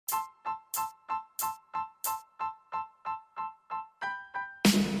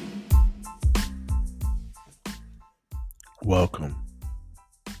Welcome.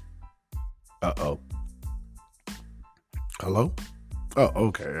 Uh-oh. Hello? Oh,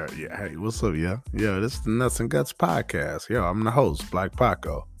 okay. Yeah. Hey, what's up, yeah? Yeah, this is the Nuts and Guts podcast. Yo, I'm the host, Black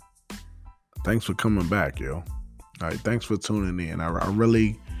Paco. Thanks for coming back, yo. All right, thanks for tuning in. I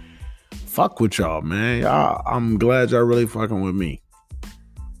really fuck with y'all, man. I'm glad y'all really fucking with me.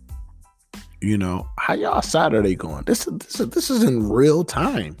 You know, how y'all Saturday going? This is in real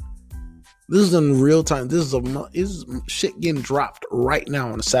time. This is in real time. This is shit getting dropped right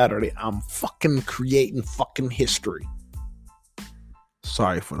now on a Saturday. I'm fucking creating fucking history.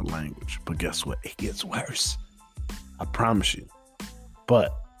 Sorry for the language, but guess what? It gets worse. I promise you.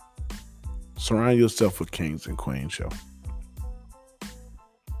 But surround yourself with kings and queens, yo.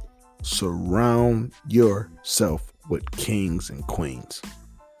 Surround yourself with kings and queens.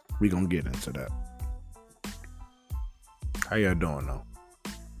 We gonna get into that. How y'all doing though?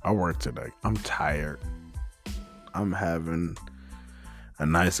 I work today. I'm tired. I'm having a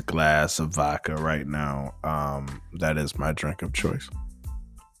nice glass of vodka right now. That is my drink of choice.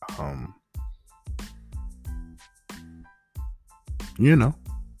 You know,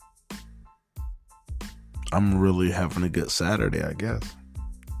 I'm really having a good Saturday, I guess.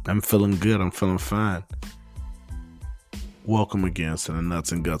 I'm feeling good. I'm feeling fine. Welcome again to the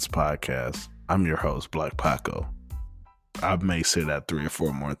Nuts and Guts podcast. I'm your host, Black Paco. I may say that 3 or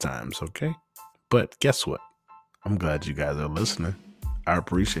 4 more times, okay? But guess what? I'm glad you guys are listening. I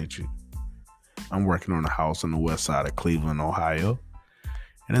appreciate you. I'm working on a house on the west side of Cleveland, Ohio,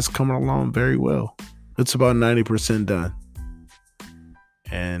 and it's coming along very well. It's about 90% done.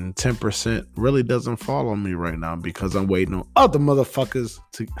 And 10% really doesn't fall on me right now because I'm waiting on other motherfuckers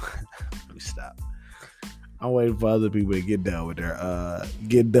to... Let me stop. I'm waiting for other people to get done with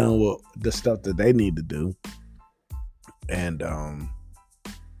the stuff that they need to do. And,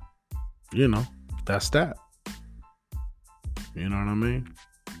 you know, that's that. You know what I mean?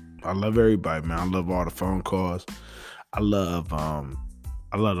 I love everybody, man. I love all the phone calls. I love the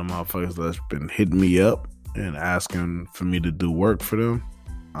motherfuckers that's been hitting me up and asking for me to do work for them.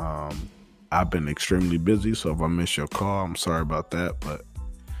 I've been extremely busy, so if I miss your call, I'm sorry about that. But,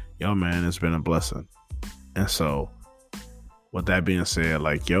 yo, man, it's been a blessing. And so, with that being said,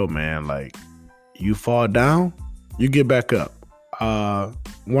 like, yo, man, like, you fall down, you get back up.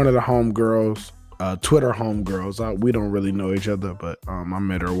 One of the homegirls, Twitter homegirls, we don't really know each other, but I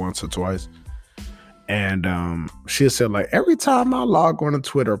met her once or twice. And she said, like, every time I log on to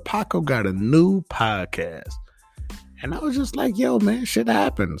Twitter, Paco got a new podcast. And I was just like, yo, man, shit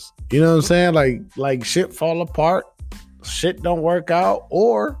happens. You know what I'm saying? Like shit fall apart, shit don't work out,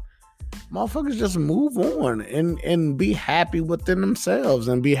 or motherfuckers just move on and be happy within themselves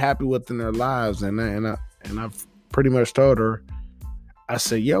and be happy within their lives. And I've pretty much told her, I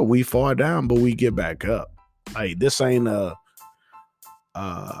said, yo, we fall down, but we get back up. Like, this ain't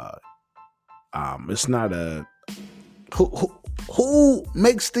it's not a, who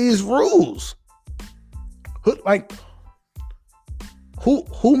makes these rules? Who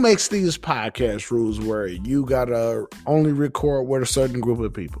makes these podcast rules where you gotta only record with a certain group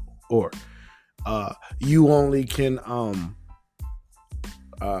of people, or you only can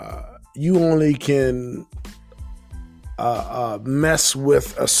mess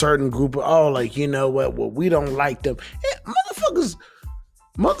with a certain group of, like, you know what, well, we don't like them.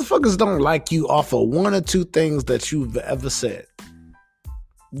 Motherfuckers don't like you off of 1 or 2 things that you've ever said.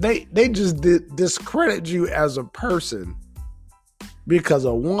 They just discredit you as a person because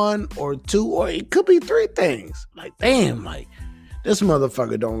of 1 or 2, or it could be 3 things. Like, damn, like, this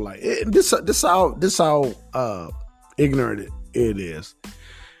motherfucker don't like it. This how ignorant it is.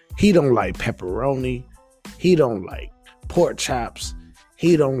 He don't like pepperoni. He don't like pork chops.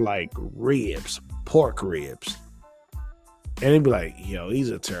 He don't like pork ribs. And he'd be like, yo, he's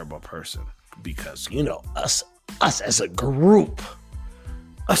a terrible person because, you know, us as a group,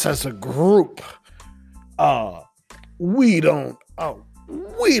 we eat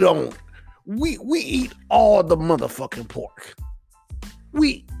all the motherfucking pork.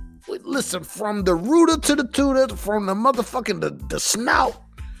 We listen, from the rooter to the tutor, from the motherfucking the snout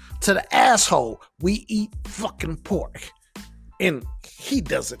to the asshole, we eat fucking pork. And he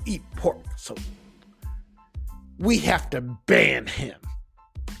doesn't eat pork, so we have to ban him.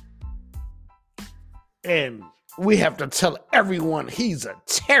 And we have to tell everyone he's a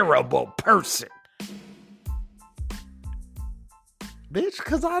terrible person. Bitch,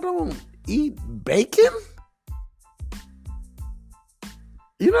 because I don't eat bacon?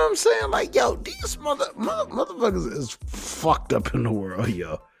 You know what I'm saying? Like, yo, these motherfuckers is fucked up in the world,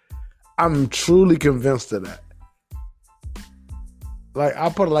 yo. I'm truly convinced of that. Like, I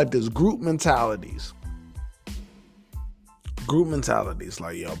put it like this, group mentalities Group mentality is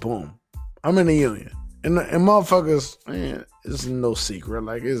like, yo, boom, I'm in a union. And motherfuckers, man, it's no secret.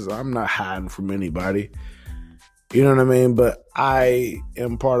 Like, I'm not hiding from anybody. You know what I mean? But I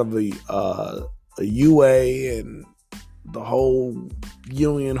am part of a UA and the whole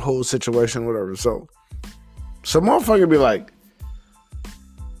union, whole situation, whatever. So motherfucker be like,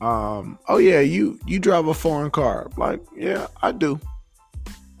 oh yeah, you drive a foreign car. Like, yeah, I do.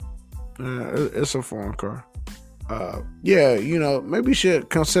 It's a foreign car. Yeah, maybe you should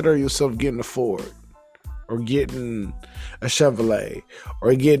consider yourself getting a Ford or getting a Chevrolet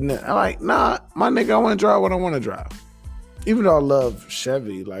or getting I'm like, nah, my nigga, I want to drive what I want to drive. Even though I love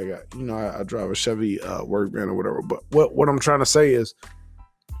Chevy, like, I drive a Chevy Workman or whatever. But what I'm trying to say is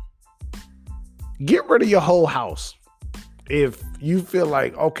get rid of your whole house. If you feel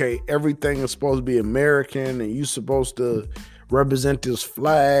like, okay, everything is supposed to be American and you're supposed to represent this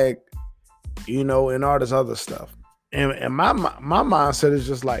flag, and all this other stuff. And my mindset is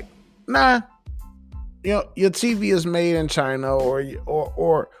just like, nah, your TV is made in China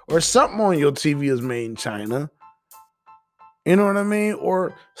or something on your TV is made in China. You know what I mean?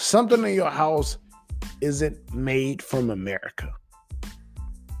 Or something in your house isn't made from America.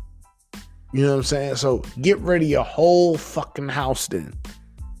 You know what I'm saying? So get rid of your whole fucking house then.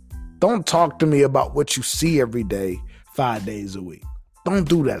 Don't talk to me about what you see every day, 5 days a week. Don't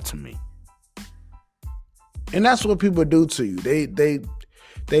do that to me. And that's what people do to you.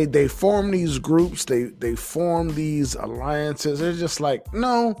 They form these groups. They form these alliances. They're just like,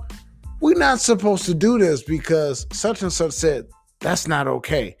 no, we're not supposed to do this because such and such said that's not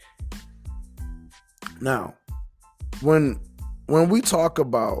okay. Now, when we talk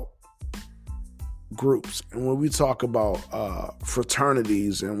about groups and when we talk about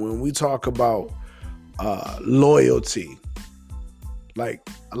fraternities and when we talk about loyalty, like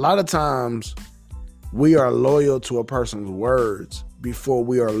a lot of times we are loyal to a person's words before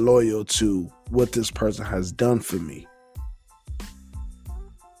we are loyal to what this person has done for me.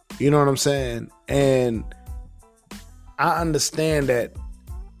 You know what I'm saying? And I understand that,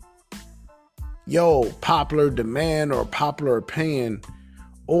 popular demand or popular opinion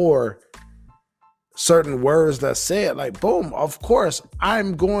or certain words that said, like, boom, of course,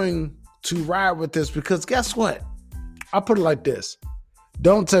 I'm going to ride with this because guess what? I put it like this.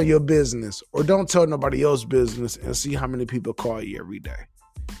 Don't tell your business or don't tell nobody else's business and see how many people call you every day.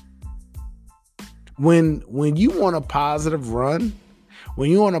 When you want a positive run, when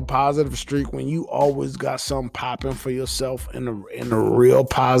you on a positive streak, when you always got something popping for yourself in a real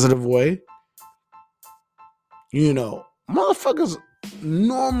positive way, motherfuckers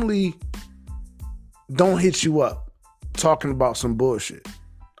normally don't hit you up talking about some bullshit.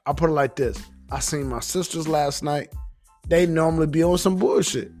 I put it like this. I seen my sisters last night. They normally be on some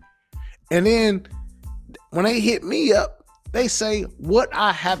bullshit. And then when they hit me up, they say what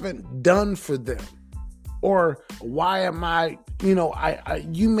I haven't done for them. Or why am I, you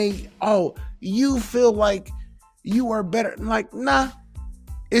feel like you are better. Like, nah,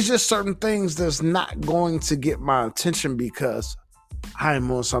 it's just certain things that's not going to get my attention because I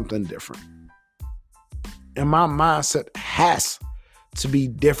am on something different. And my mindset has to be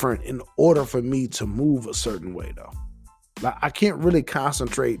different in order for me to move a certain way, though. Like, I can't really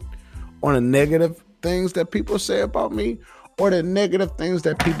concentrate on the negative things that people say about me or the negative things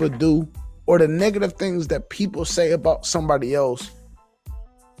that people do or the negative things that people say about somebody else.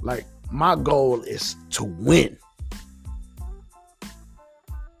 Like, my goal is to win.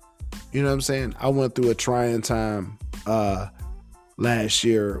 You know what I'm saying? I went through a trying time last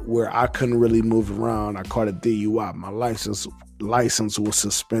year where I couldn't really move around. I caught a DUI. My license was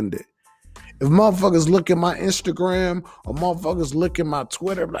suspended. If motherfuckers look at my Instagram or motherfuckers look at my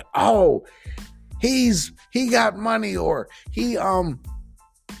Twitter, like, oh, he got money or he's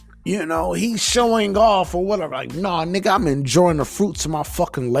showing off or whatever. Like, nah, nigga, I'm enjoying the fruits of my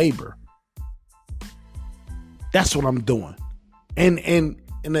fucking labor. That's what I'm doing. And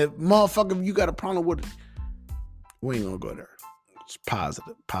if motherfucker, you got a problem with it, we ain't gonna go there. It's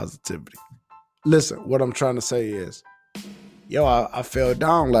positivity. Listen, what I'm trying to say is, I fell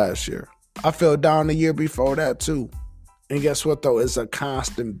down last year. I fell down the year before that too. And guess what though? It's a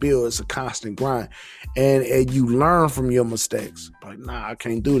constant build. It's a constant grind. And you learn from your mistakes. Like, nah, I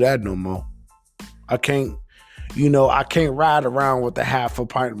can't do that no more. I can't ride around with a half a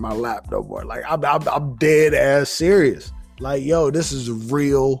pint in my lap no more. Like, I'm dead ass serious. Like, this is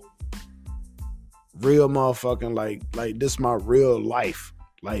real motherfucking, like this is my real life.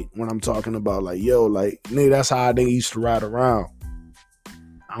 Like, when I'm talking about, like, nigga, that's how I used to ride around.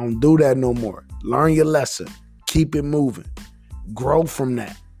 I don't do that no more. Learn your lesson. Keep it moving. Grow from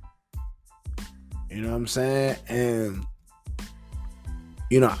that. You know what I'm saying? And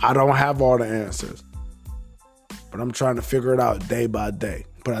I don't have all the answers, but I'm trying to figure it out day by day.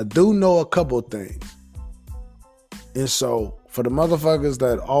 But I do know a couple things. And so for the motherfuckers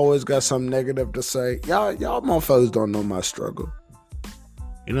that always got something negative to say, y'all motherfuckers don't know my struggle.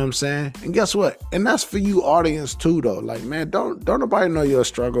 You know what I'm saying? And guess what? And that's for you audience too, though. Like, man, don't nobody know your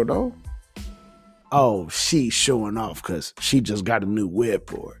struggle, though. Oh, she's showing off because she just got a new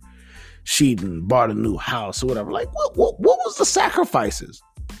whip or she bought a new house or whatever. Like, what was the sacrifices?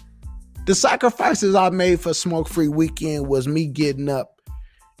 The sacrifices I made for Smoke Free Weekend was me getting up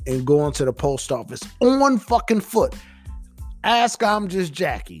and going to the post office on fucking foot. Ask her I'm just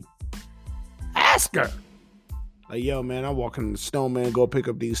Jackie. Ask her. Like, yo, man, I'm walking in the Snowman, go pick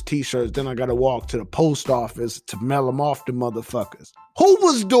up these t-shirts. Then I got to walk to the post office to mail them off to motherfuckers. Who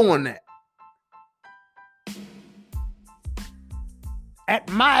was doing that? At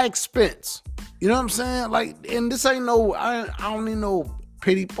my expense. You know what I'm saying? Like, and this ain't I don't need no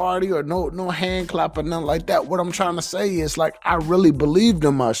pity party or no hand clap or nothing like that. What I'm trying to say is, like, I really believed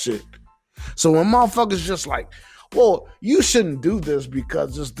in my shit. So when motherfuckers just like, well, you shouldn't do this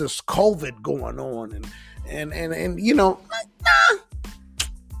because there's this COVID going on and like, nah.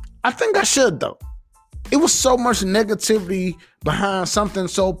 I think I should, though. It was so much negativity behind something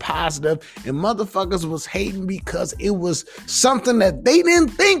so positive, and motherfuckers was hating because it was something that they didn't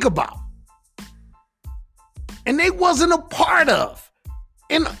think about. And they wasn't a part of.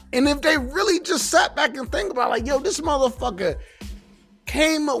 And if they really just sat back and think about, like, yo, this motherfucker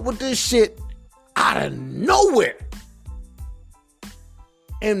came up with this shit out of nowhere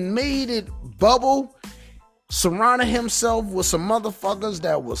and made it bubble, surrounded himself with some motherfuckers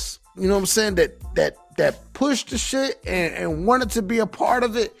that was, you know what I'm saying, that pushed the shit and wanted to be a part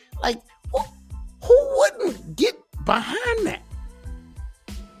of it. Like, who wouldn't get behind that?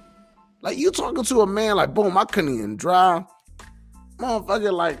 Like, you talking to a man like, boom, I couldn't even drive.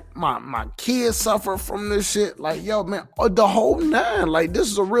 Motherfucker, like, my kids suffer from this shit. Like, yo, man, the whole nine. Like,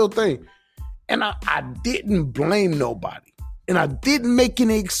 this is a real thing. And I didn't blame nobody. And I didn't make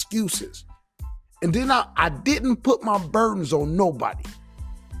any excuses. And then I didn't put my burdens on nobody.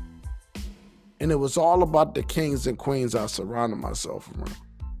 And it was all about the kings and queens I surrounded myself around.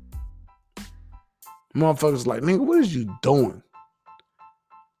 Motherfuckers like, nigga, what is you doing?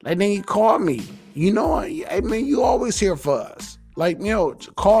 Like, then you call me. You know, I mean, you always here for us. Like, you know,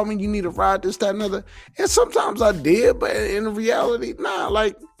 call me, you need a ride, this, that, and other. And sometimes I did, but in reality, nah,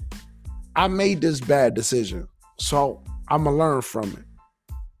 like, I made this bad decision. So I'm going to learn from it.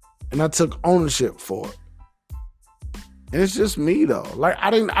 And I took ownership for it. And it's just me, though. Like, I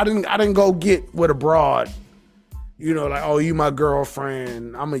didn't go get with a broad, you know, like, oh, you my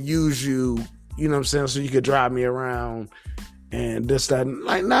girlfriend, I'm going to use you, you know what I'm saying, so you could drive me around and this, that, and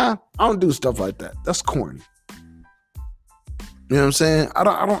like, nah, I don't do stuff like that. That's corny. You know what I'm saying?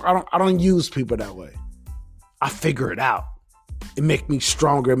 I don't use people that way. I figure it out. It make me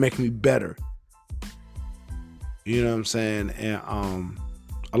stronger, it make me better. You know what I'm saying? And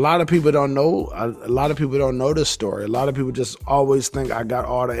a lot of people don't know. A lot of people don't know this story. A lot of people just always think I got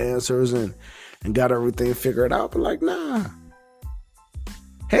all the answers and got everything figured out. But like, nah.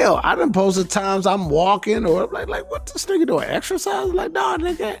 Hell, I done posted times I'm walking or like what this nigga doing? Exercise? Like, no,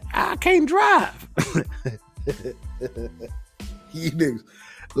 nigga, I can't drive. You niggas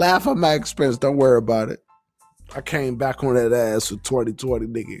laugh at my expense. Don't worry about it. I came back on that ass for 2020,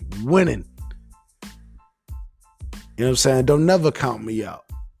 nigga, winning. You know what I'm saying? Don't never count me out.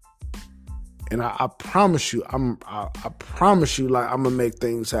 And I promise you, I promise you, like, I'm gonna make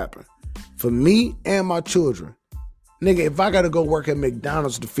things happen for me and my children. Nigga, if I gotta go work at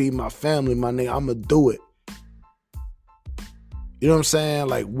McDonald's to feed my family, my nigga, I'm gonna do it. You know what I'm saying?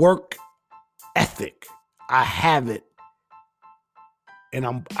 Like, work ethic, I have it.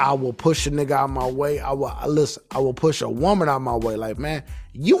 And I will push a nigga out my way. I will push a woman out my way. Like, man,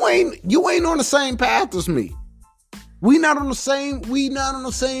 you ain't on the same path as me. We not on the same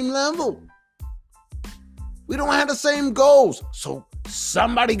level. We don't have the same goals. So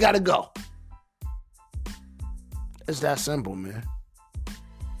somebody gotta go. It's that simple, man.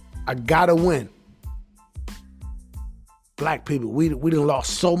 I gotta win. Black people, we done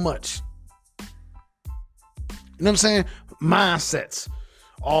lost so much. You know what I'm saying? Mindsets.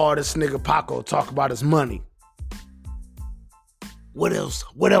 Oh, this nigga Paco talk about his money. What else?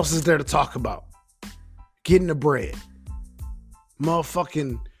 What else is there to talk about? Getting the bread.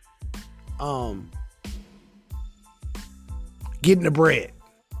 Motherfucking getting the bread.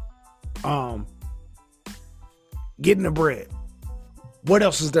 Getting the bread. What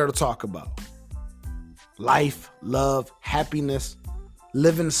else is there to talk about? Life, love, happiness,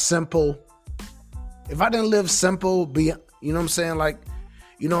 living simple. If I didn't live simple, you know what I'm saying? Like,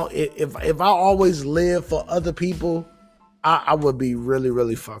 if I always live for other people, I would be really,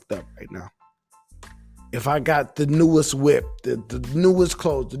 really fucked up right now. If I got the newest whip, the newest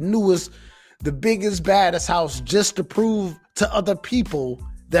clothes, the biggest, baddest house just to prove to other people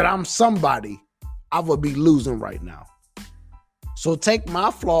that I'm somebody, I would be losing right now. So take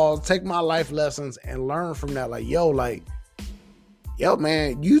my flaws, take my life lessons and learn from that. Yo,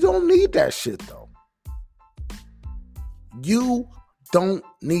 man, you don't need that shit though. You don't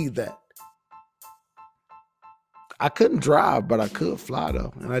need that. I couldn't drive, but I could fly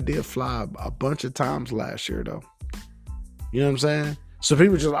though. And I did fly a bunch of times last year though. You know what I'm saying? So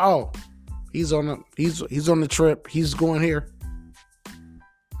people just, he's on the trip. He's going here.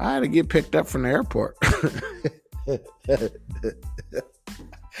 I had to get picked up from the airport.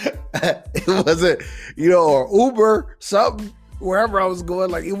 It wasn't, or Uber, something, wherever I was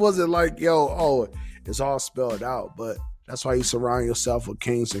going. It wasn't like, it's all spelled out. But that's why you surround yourself with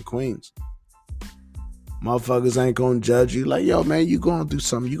kings and queens. Motherfuckers ain't gonna judge you. Man, you gonna do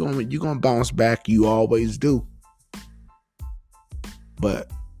something. You gonna bounce back. You always do. But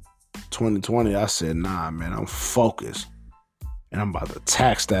 2020, I said, nah, man, I'm focused. And I'm about to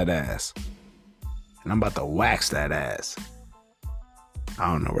tax that ass. And I'm about to wax that ass.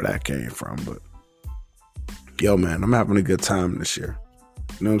 I don't know where that came from, but man, I'm having a good time this year.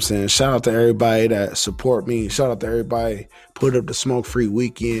 You know what I'm saying? Shout out to everybody that support me. Shout out to everybody put up the Smoke Free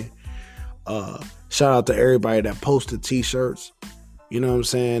Weekend. Shout out to everybody that posted t-shirts. You know what I'm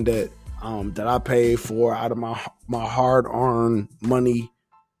saying? That I paid for out of my hard-earned money.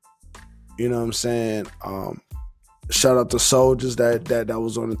 You know what I'm saying? Shout out to soldiers that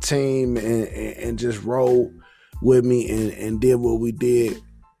was on the team and just rolled with me and did what we did.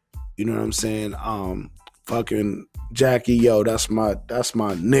 You know what I'm saying? Fucking Jackie, that's my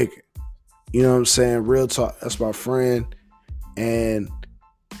nigga. You know what I'm saying? Real talk, that's my friend. And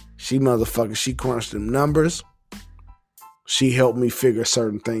she crunched them numbers. She helped me figure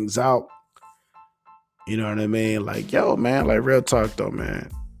certain things out. You know what I mean? Man, real talk though, man.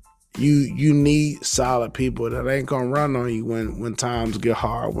 You need solid people that ain't gonna run on you when times get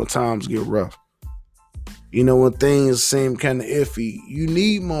hard, when times get rough. When things seem kind of iffy, you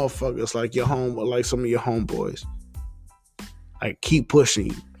need motherfuckers like some of your homeboys. Keep pushing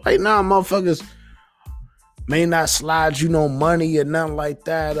you. Motherfuckers may not slide you no money or nothing like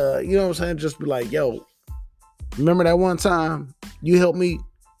that. You know what I'm saying? Just be like, remember that one time you helped me?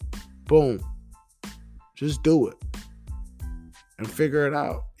 Boom. Just do it. And figure it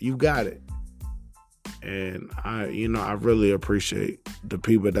out. You got it. And I really appreciate the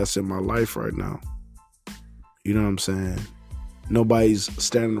people that's in my life right now. You know what I'm saying? Nobody's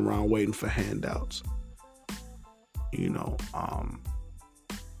standing around waiting for handouts. I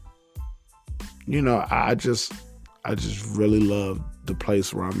just really love the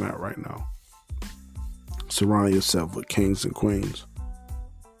place where I'm at right now. Surround yourself with kings and queens.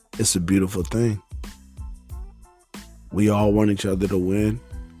 It's a beautiful thing. We all want each other to win.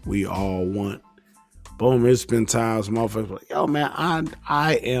 We all want. Boom, it's been times motherfuckers like, man,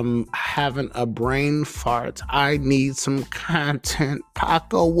 I am having a brain fart. I need some content.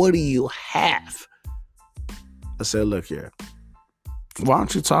 Paco, what do you have? I said, look here. Why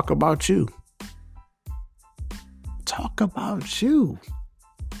don't you talk about you? Talk about you.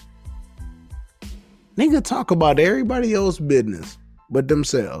 Nigga, talk about everybody else's business but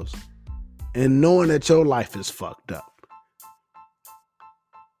themselves. And knowing that your life is fucked up.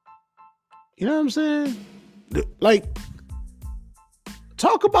 You know what I'm saying?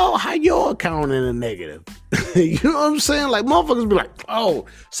 Talk about how your account in a negative. You know what I'm saying? Motherfuckers be like,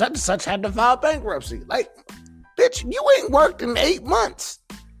 such and such had to file bankruptcy. Bitch, you ain't worked in 8 months.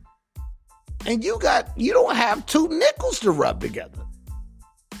 And you don't have 2 nickels to rub together.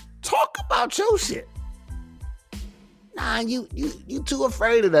 Talk about your shit. Nah, you too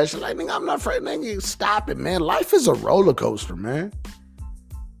afraid of that shit. Nigga, I'm not afraid. Nigga, stop it, man. Life is a roller coaster, man.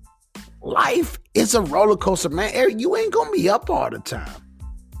 Life is a roller coaster, man. Eric, you ain't gonna be up all the time.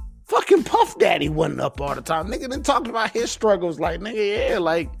 Fucking Puff Daddy wasn't up all the time. Nigga then talked about his struggles. Shit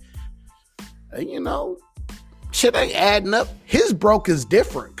ain't adding up. His broke is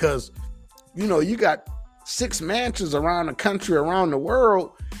different because, you got 6 mansions around the country, around the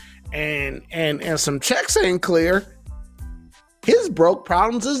world, and some checks ain't clear. His broke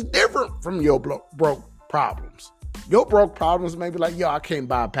problems is different from your broke problems. Your broke problems may be like, I can't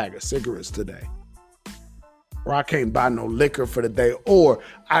buy a pack of cigarettes today. Or I can't buy no liquor for the day. Or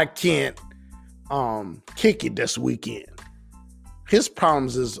I can't kick it this weekend. His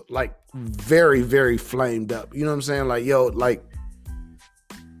problems is very, very flamed up. You know what I'm saying?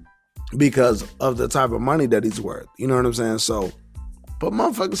 Because of the type of money that he's worth. You know what I'm saying? So But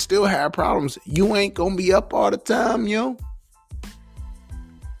motherfuckers still have problems. You ain't gonna be up all the time, yo.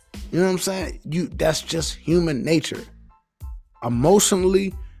 You know what I'm saying? That's just human nature.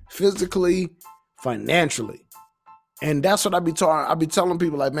 Emotionally, physically, financially. And that's what I be telling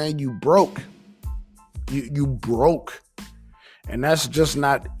people, like, man, you broke. You broke. And that's just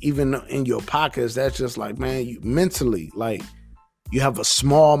not even in your pockets. That's just like, man, you mentally, like, you have a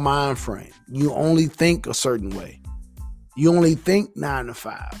small mind frame. You only think a certain way. You only think 9 to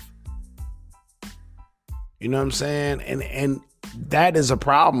 5. You know what I'm saying? And that is a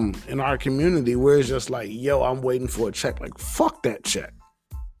problem in our community where it's just like, yo, I'm waiting for a check. Like, fuck that check.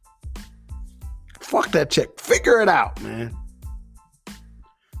 Fuck that check. Figure it out, man.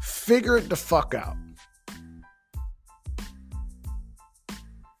 Figure it the fuck out.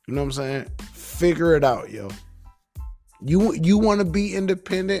 You know what I'm saying? Figure it out, yo. You want to be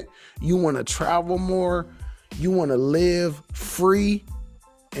independent. You want to travel more. You want to live free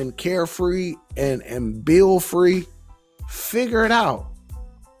and carefree and bill free. Figure it out.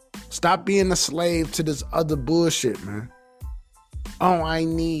 Stop being a slave to this other bullshit, man. Oh,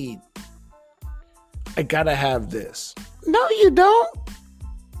 I gotta have this. No, you don't.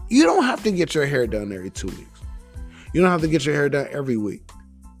 You don't have to get your hair done every 2 weeks. You don't have to get your hair done every week.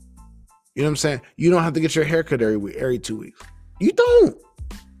 You know what I'm saying? You don't have to get your hair cut every 2 weeks. You don't.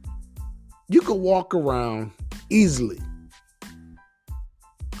 You could walk around easily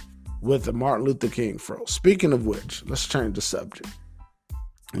with a Martin Luther King fro. Speaking of which, let's change the subject.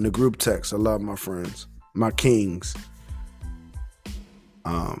 In the group text, I love my friends, my kings.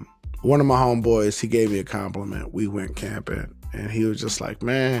 One of my homeboys, he gave me a compliment. We went camping, and he was just like,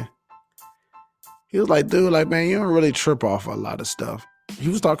 man, he was like, dude, like, man, you don't really trip off a lot of stuff. He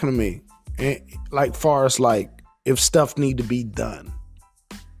was talking to me, and like, far as like, if stuff need to be done.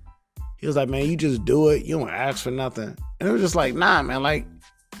 He was like, man, you just do it. You don't ask for nothing. And it was just like, nah, man, like,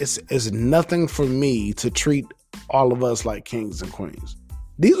 it's nothing for me to treat all of us like kings and queens.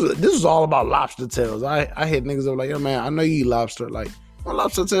 This was all about lobster tails. I hit niggas up like, yo, man, I know you eat lobster. Like, one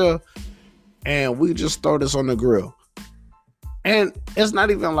lobster tail, and we just throw this on the grill. And it's not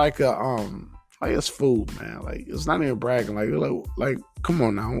even like like it's food, man. Like, it's not even bragging. Like, come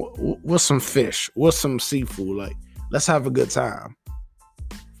on now. What's some fish? What's some seafood? Like, let's have a good time.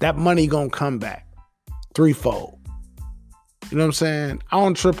 That money gonna come back threefold. You know what I'm saying? I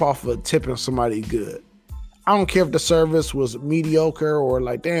don't trip off of tipping somebody good. I don't care if the service was mediocre or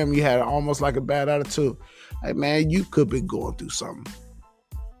like, damn, you had almost like a bad attitude. Like, man, you could be going through something.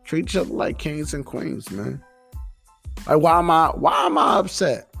 Treat each other like kings and queens, man. Like, why am I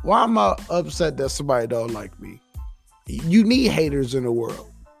upset? Why am I upset that somebody don't like me? You need haters in the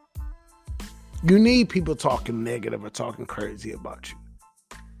world. You need people talking negative or talking crazy about you.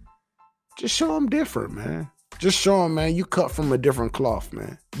 Just show them different, man. Just show them, man, you cut from a different cloth,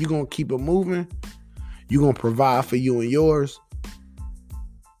 man. You gonna keep it moving. You gonna provide for you and yours.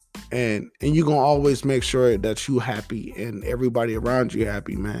 And you're going to always make sure that you happy and everybody around you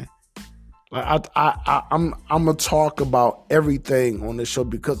happy, man. Like I'm going to talk about everything on this show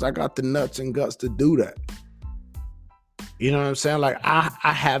because I got the nuts and guts to do that. You know what I'm saying? Like,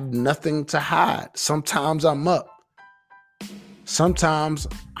 I have nothing to hide. Sometimes I'm up. Sometimes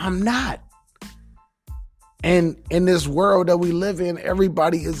I'm not. And in this world that we live in,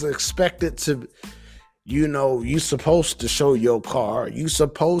 everybody is expected to... You know, you supposed to show your car. You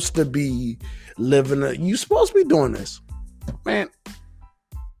supposed to be you supposed to be doing this. Man,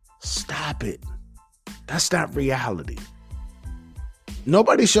 stop it. That's not reality.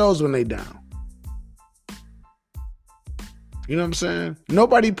 Nobody shows when they down. You know what I'm saying?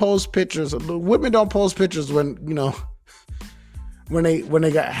 Nobody posts pictures. Women don't post pictures when, you know, when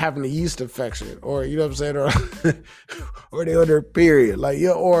they got having a yeast infection, or you know what I'm saying, or they on their period, like,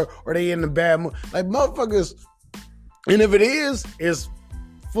 yeah, or they in the bad mood, like, motherfuckers. And if it is, it's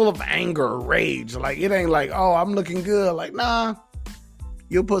full of anger or rage. Like, it ain't like, oh, I'm looking good. Like, nah,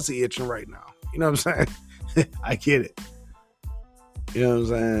 your pussy itching right now. You know what I'm saying? I get it. You know what I'm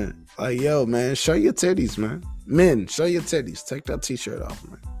saying? Like, yo, man, show your titties, man. Men, show your titties. Take that t-shirt off,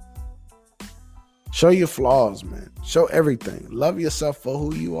 man. Show your flaws, man. Show everything. Love yourself for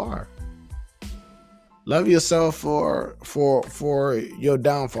who you are. Love yourself for your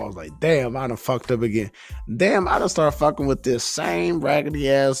downfalls. Like, damn, I done fucked up again. Damn, I done started fucking with this same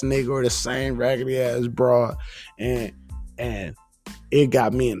raggedy ass nigga or the same raggedy ass broad, and it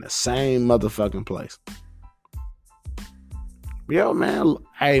got me in the same motherfucking place. Yo, man,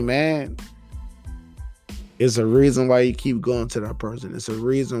 hey, man, it's a reason why you keep going to that person. It's a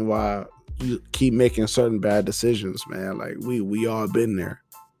reason why you keep making certain bad decisions, man. Like, we all been there.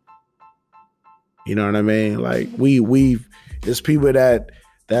 You know what I mean? Like we've it's people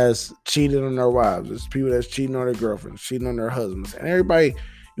that's cheating on their wives. It's people that's cheating on their girlfriends, cheating on their husbands. And everybody,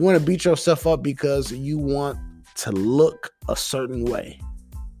 you want to beat yourself up because you want to look a certain way.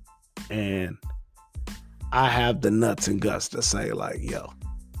 And I have the nuts and guts to say, like, yo,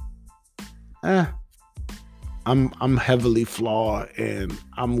 I'm heavily flawed, and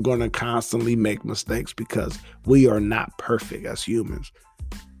I'm gonna constantly make mistakes because we are not perfect as humans.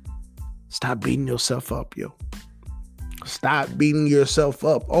 Stop beating yourself up, yo. Stop beating yourself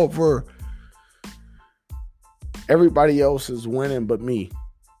up over everybody else is winning but me.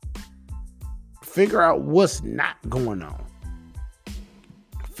 Figure out what's not going on.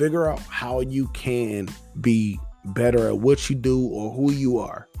 Figure out how you can be better at what you do or who you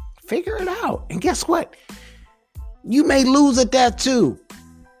are. Figure it out. And guess what? You may lose at that too.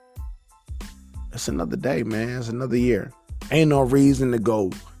 It's another day, man. It's another year. Ain't no reason to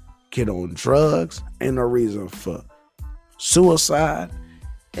go get on drugs. Ain't no reason for suicide.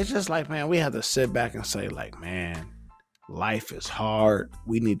 It's just like, man, we have to sit back and say, like, man, life is hard.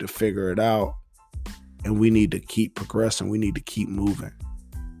 We need to figure it out. And we need to keep progressing. We need to keep moving.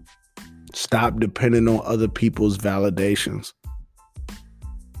 Stop depending on other people's validations.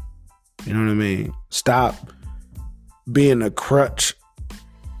 You know what I mean? Stop being a crutch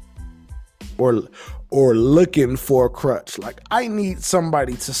or looking for a crutch. Like, I need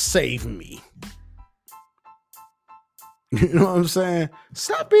somebody to save me. You know what I'm saying?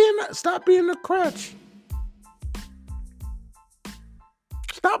 Stop being a crutch.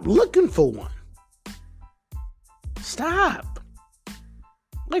 Stop looking for one. Stop.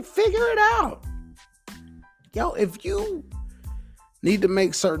 Like, figure it out. Yo, if you need to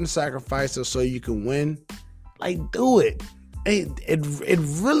make certain sacrifices so you can win, like, do it. It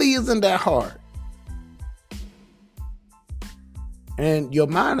really isn't that hard. And your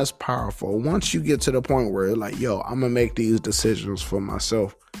mind is powerful. Once you get to the point where you're like, yo, I'm going to make these decisions for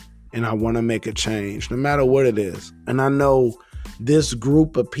myself and I want to make a change, no matter what it is. And I know this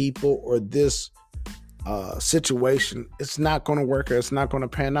group of people or this situation, it's not going to work or it's not going to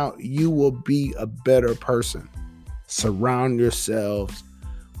pan out. You will be a better person. Surround yourselves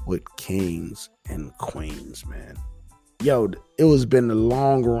with kings and queens, man. Yo, it has been a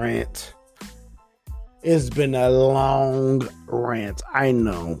long rant. It's been a long rant. I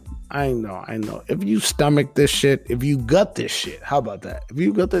know. If you stomach this shit, if you gut this shit, how about that? If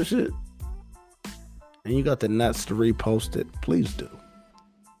you gut this shit and you got the nuts to repost it, please do.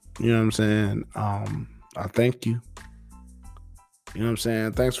 You know what I'm saying? I thank you. You know what I'm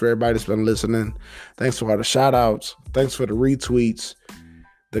saying? Thanks for everybody that's been listening. Thanks for all the shout outs. Thanks for the retweets,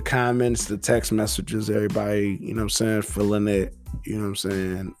 the comments, the text messages, everybody, you know what I'm saying, feeling it, you know what I'm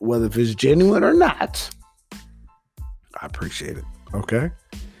saying, whether if it's genuine or not, I appreciate it, okay?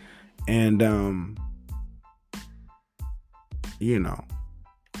 And, you know,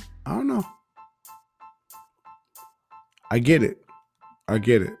 I don't know. I get it.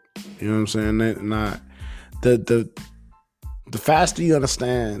 You know what I'm saying? The faster you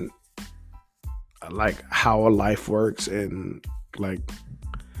understand, like, how a life works and, like,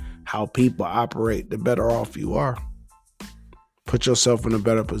 how people operate, the better off you are. Put yourself in a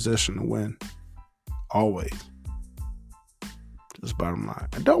better position to win. Always. Just bottom line.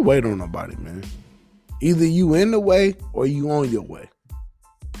 And don't wait on nobody, man. Either you in the way or you on your way.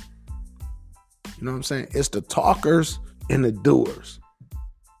 You know what I'm saying? It's the talkers and the doers.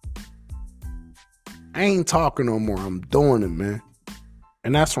 I ain't talking no more. I'm doing it, man.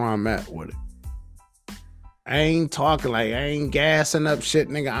 And that's where I'm at with it. I ain't talking, like, I ain't gassing up shit,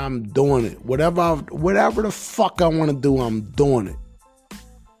 nigga. I'm doing it. Whatever the fuck I want to do, I'm doing it.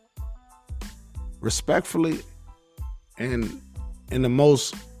 Respectfully and in the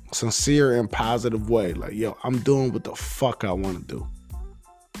most sincere and positive way. Like, yo, I'm doing what the fuck I want to do.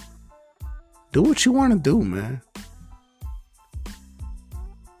 Do what you want to do, man.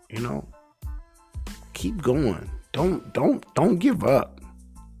 You know? Keep going. Don't give up.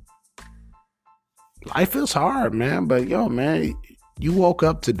 Life is hard, man, but yo, man, you woke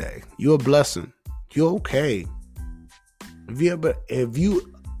up today. You're a blessing. You're okay. If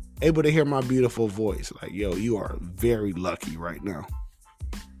you able to hear my beautiful voice, like, yo, you are very lucky right now.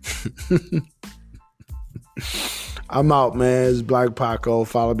 I'm out, man. It's Black Paco.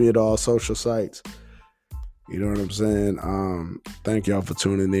 Follow me at all social sites. You know what I'm saying? Thank y'all for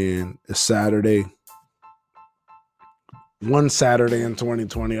tuning in. It's Saturday. One Saturday in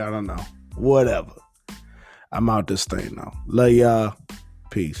 2020. I don't know. Whatever. I'm out this thing now. Love y'all.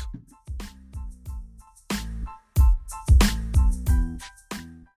 Peace.